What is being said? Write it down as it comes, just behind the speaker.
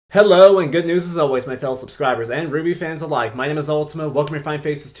Hello, and good news as always, my fellow subscribers and RWBY fans alike. My name is Ultima. Welcome your fine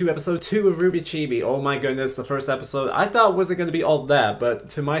faces to episode 2 of RWBY Chibi. Oh my goodness, the first episode I thought wasn't going to be all that, but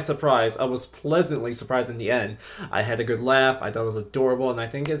to my surprise, I was pleasantly surprised in the end. I had a good laugh, I thought it was adorable, and I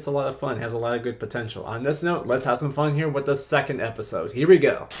think it's a lot of fun. It has a lot of good potential. On this note, let's have some fun here with the second episode. Here we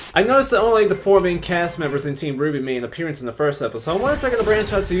go. I noticed that only the 4 main cast members in Team RWBY made an appearance in the first episode. I wonder if they're going to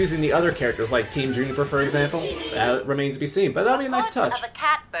branch out to using the other characters, like Team Juniper, for example. That remains to be seen, but that'll be a nice touch. Of a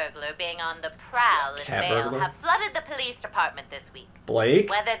cat burglar being on the prowl in Vale have flooded the police department this week. Blake?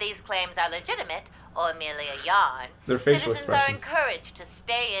 Whether these claims are legitimate or merely a yarn, their facial citizens expressions are encouraged to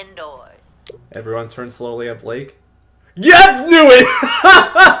stay indoors. Everyone turns slowly at Blake. Yep, knew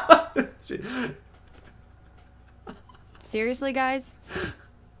it! Seriously, guys?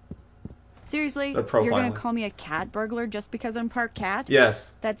 Seriously? They're profiling. You're gonna call me a cat burglar just because I'm part cat?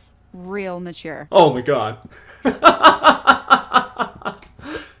 Yes. That's real mature. Oh my god.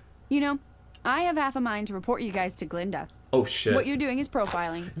 You know, I have half a mind to report you guys to Glinda. Oh shit. What you're doing is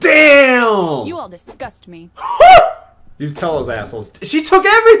profiling. Damn! You all disgust me. You tell those assholes. She took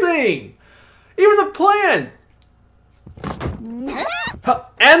everything! Even the plan!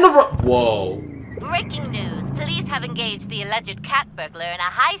 And the whoa. Breaking news. Police have engaged the alleged cat burglar in a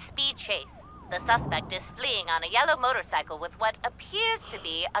high-speed chase. The suspect is fleeing on a yellow motorcycle with what appears to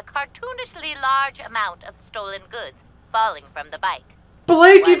be a cartoonishly large amount of stolen goods falling from the bike.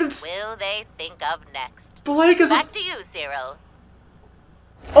 Blake What even will they think of next? Blake is Back to you, Cyril.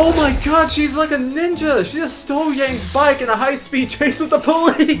 Oh my god, she's like a ninja! She just stole Yang's bike in a high-speed chase with the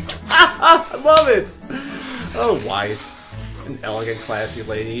police! I love it! Oh, Weiss. An elegant, classy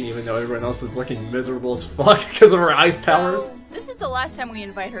lady, even though everyone else is looking miserable as fuck because of her ice powers. This is the last time we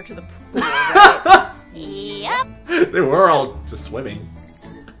invite her to the pool, right? Yep. They were all just swimming.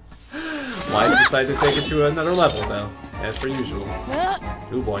 Weiss decided to take it to another level, though, as per usual.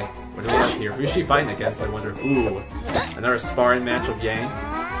 Ooh boy, what do we have here? Who's she fighting against, I wonder? Ooh, another sparring match of Yang.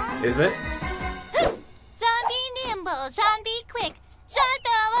 Is it? Sean be nimble, Sean be quick. Sean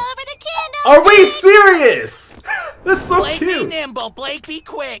fell over the candle. Are we serious? That's so Blake cute. be nimble, Blake be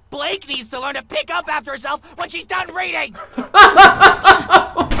quick. Blake needs to learn to pick up after herself when she's done reading.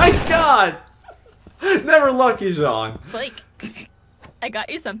 Oh my god! Never lucky, Jean. Blake, I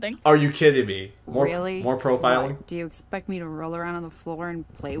got you something. Are you kidding me? More, Really? More profiling? What, do you expect me to roll around on the floor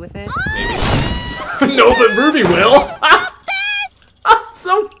and play with it? Maybe. No, but Ruby will!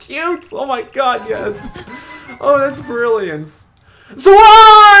 So cute! Oh my god, yes! Oh, that's brilliance.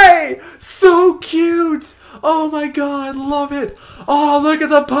 Zwei! So cute! Oh my god, love it! Oh, look at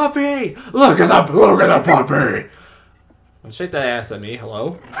the puppy! Look at the puppy! Don't shake that ass at me,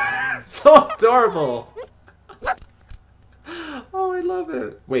 hello? So adorable! Oh, I love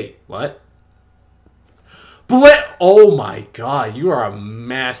it. Wait, what? Oh my god, you are a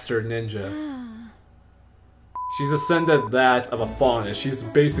master ninja. She's ascended that of a fauna. She's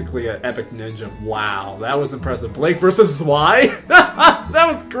basically an epic ninja. Wow, that was impressive. Blake versus Zwei? That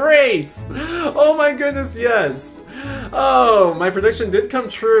was great! Oh my goodness, yes! Oh, my prediction did come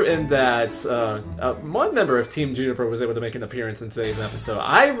true in that one member of Team Juniper was able to make an appearance in today's episode.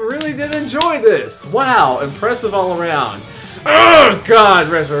 I really did enjoy this! Wow, impressive all around. Oh god,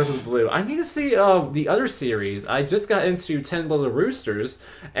 Red versus Blue. I need to see the other series. I just got into 10 Little Roosters,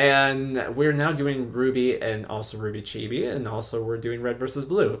 and we're now doing RWBY and also RWBY Chibi, and also we're doing Red versus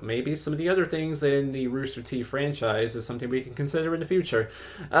Blue. Maybe some of the other things in the Rooster Teeth franchise is something we can consider in the future.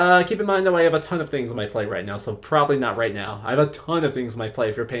 Keep in mind though, I have a ton of things on my plate right now, so probably not right now. I have a ton of things on my plate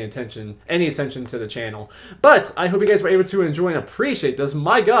if you're paying attention, any attention to the channel. But I hope you guys were able to enjoy and appreciate this.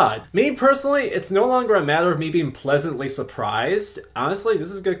 My god. Me personally, it's no longer a matter of me being pleasantly surprised. Honestly,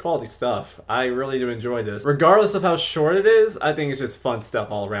 this is good quality stuff. I really do enjoy this. Regardless of how short it is, I think it's just fun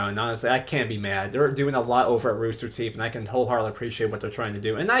stuff all around. And honestly, I can't be mad. They're doing a lot over at Rooster Teeth, and I can wholeheartedly appreciate what they're trying to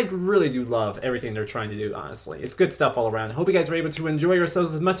do. And I really do love everything they're trying to do, honestly. It's good stuff all around. Hope you guys were able to enjoy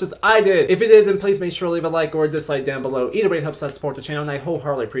yourselves as much as I did. If you did, then please make sure to leave a like or a dislike down below. Either way, it helps out support the channel, and I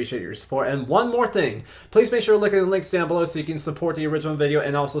wholeheartedly appreciate your support. And one more thing, please make sure to look at the links down below so you can support the original video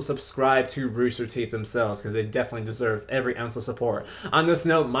and also subscribe to Rooster Teeth themselves, because they definitely deserve every ounce of support. On this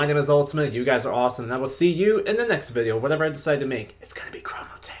note, my name is Ultima, you guys are awesome, and I will see you in the next video, whatever I decide to make. It's gonna be Chrono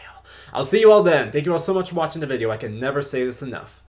Tail. I'll see you all then. Thank you all so much for watching the video. I can never say this enough.